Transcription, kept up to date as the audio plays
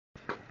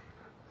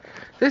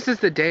This is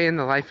the day in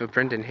the life of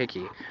Brendan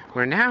Hickey,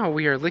 where now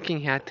we are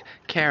looking at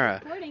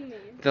Kara,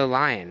 the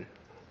lion.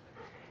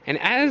 And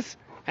as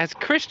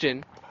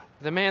Christian,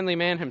 the manly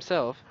man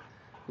himself,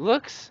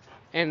 looks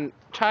and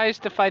tries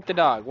to fight the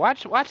dog.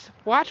 Watch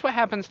what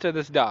happens to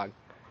this dog.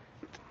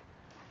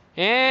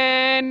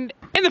 And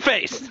in the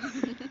face.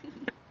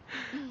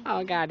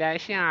 Oh God,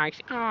 that sucks.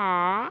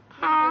 Aww.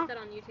 You'll post that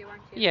on YouTube,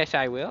 aren't you? Yes,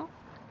 I will.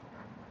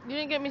 You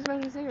didn't get me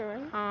smoking a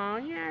cigarette, right? Oh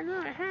yeah,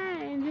 look,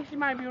 hey, this is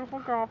my beautiful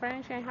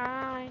girlfriend. Say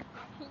hi.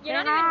 You're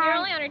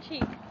only on her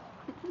cheek.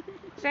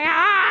 Say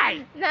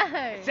hi. No.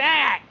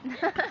 Say it.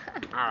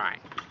 All right.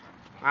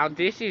 Well,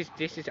 this is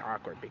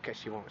awkward because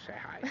she won't say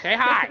hi. Say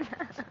hi.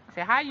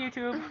 Say hi,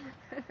 YouTube.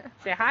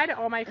 Say hi to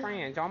all my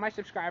friends, all my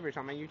subscribers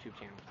on my YouTube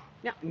channel.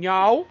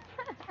 No.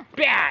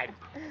 Bad.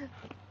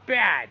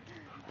 Bad.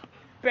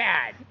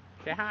 Bad.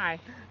 Say hi.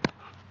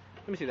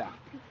 Let me see that.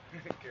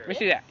 Let me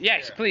see that.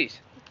 Yes, please.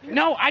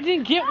 No, I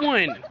didn't get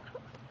one.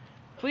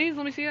 Please,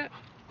 let me see it.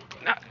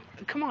 No,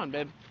 come on,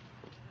 babe.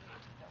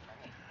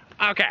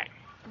 Okay.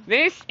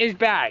 This is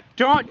bad.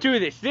 Don't do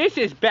this. This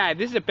is bad.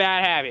 This is a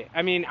bad habit.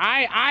 I mean,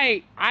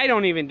 I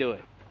don't even do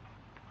it.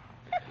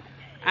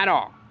 At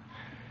all.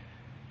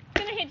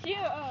 I'm gonna hit you.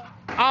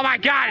 Oh my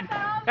God.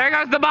 There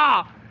goes the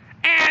ball.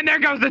 And there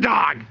goes the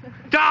dog.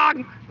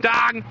 Dog.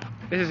 Dog.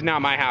 This is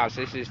not my house.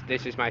 This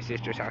is my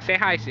sister's house. Say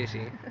hi,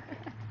 sissy.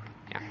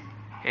 Yeah.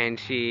 And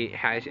she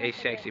has a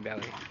sexy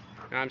belly.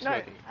 No, I'm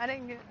smoking. No, I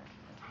didn't get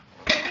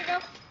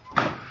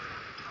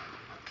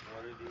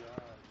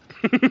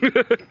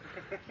it.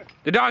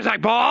 The dog's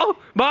like, ball,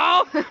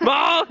 ball,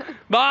 ball,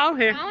 ball.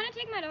 Here. I want to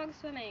take my dog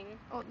swimming.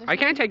 Oh, I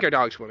can't take your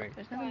dog swimming.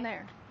 There's nothing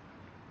there.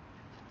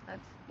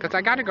 Because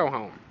I got to go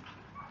home.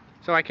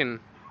 So I can...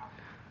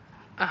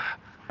 So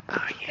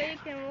you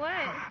can what?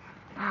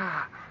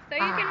 So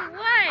you can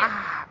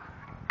what?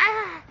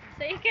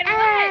 So you can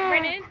what,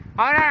 Brennan?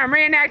 Hold on, I'm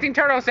reenacting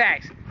turtle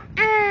sex.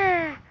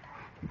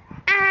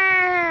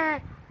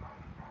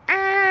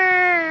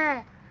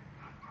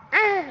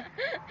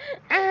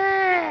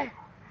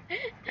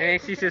 And then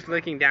she's just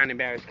looking down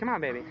embarrassed. Come on,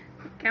 baby.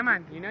 Come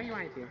on. You know you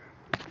want to.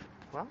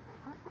 What?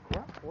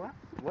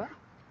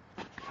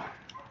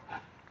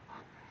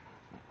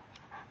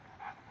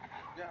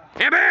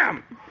 And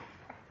bam!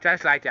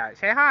 Just like that.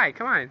 Say hi.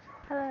 Come on.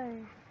 Hello.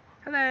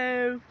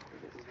 Hello.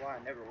 This is why I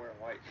never wear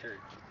a white shirt.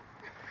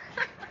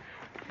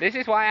 This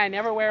is why I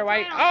never wear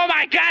white. Oh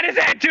my God, is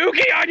that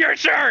Dookie on your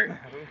shirt?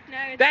 No,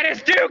 it's That is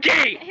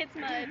Dookie! It's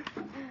mud.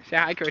 Say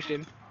hi,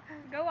 Christian.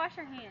 Go wash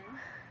your hands.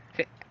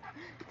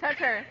 Touch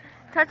her.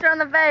 Touch her on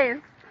the face.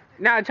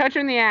 No, touch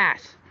her in the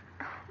ass.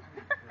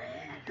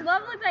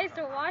 Lovely place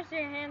to wash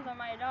your hands on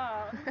my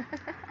dog.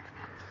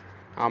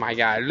 Oh my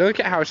God, look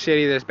at how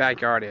shitty this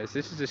backyard is.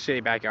 This is a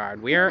shitty backyard.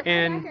 We are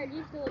in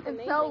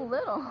It's so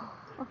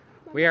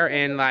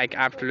little. like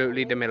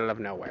absolutely the middle of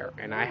nowhere,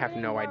 and I have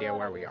no idea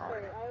where we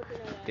are.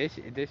 This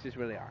is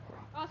really awkward.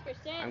 Oscar,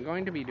 stand. I'm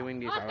going to be doing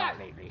these a lot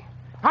Oscar. lately.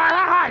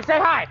 Hi, say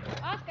hi.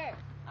 Oscar.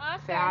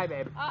 Say hi,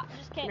 babe.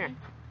 Just Come kidding. here.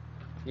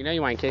 You know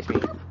you want to kiss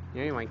me. You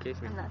know you want to kiss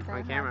me I'm not saying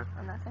on camera. no.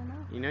 I'm not saying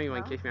no. You know you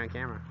want to kiss me on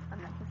camera.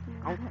 I'm not kissing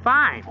you. Oh,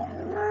 fine.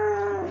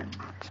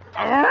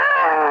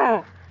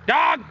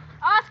 Dog!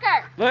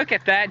 Oscar. Look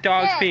at that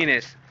dog's Yes.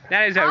 penis.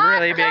 That is a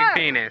really big Oscar.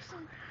 penis.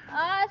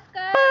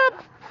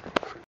 Oscar.